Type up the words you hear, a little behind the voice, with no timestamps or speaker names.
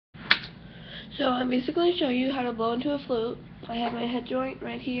So I'm basically going to show you how to blow into a flute. I have my head joint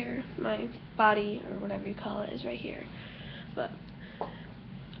right here. My body, or whatever you call it, is right here. But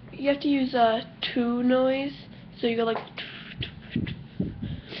you have to use a two noise. So you go like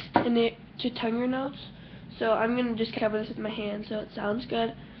and to tongue your notes. So I'm going to just cover this with my hand so it sounds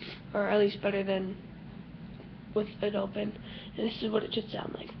good, or at least better than with it open. And this is what it should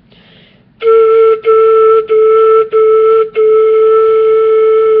sound like.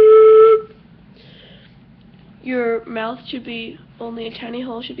 Your mouth should be, only a tiny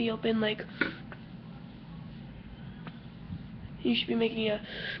hole should be open, like, you should be making a,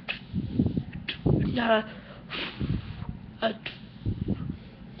 not a.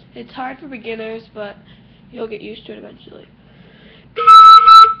 It's hard for beginners, but you'll get used to it eventually.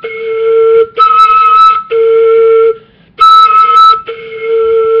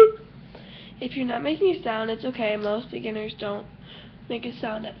 If you're not making a sound, it's okay. Most beginners don't make a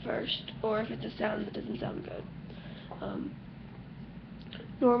sound at first, or if it's a sound that doesn't sound good.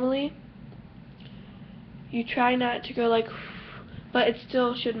 Normally, you try not to go like, but it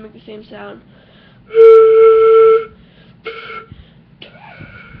still should make the same sound.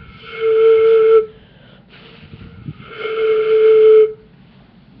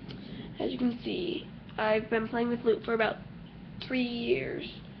 As you can see, I've been playing the flute for about 3 years,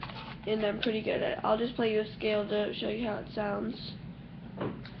 and I'm pretty good at it. I'll just play you a scale to show you how it sounds.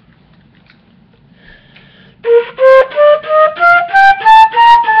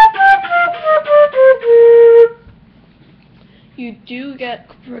 You do get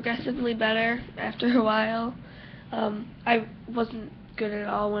progressively better after a while. I wasn't good at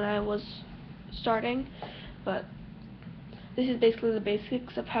all when I was starting, but this is basically the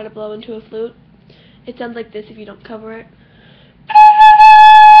basics of how to blow into a flute. It sounds like this if you don't cover it.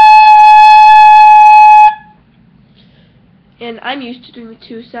 And I'm used to doing the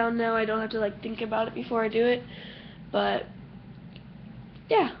two sound now. I don't have to like think about it before I do it. But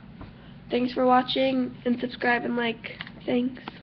yeah. Thanks for watching, and subscribe and like. Thanks.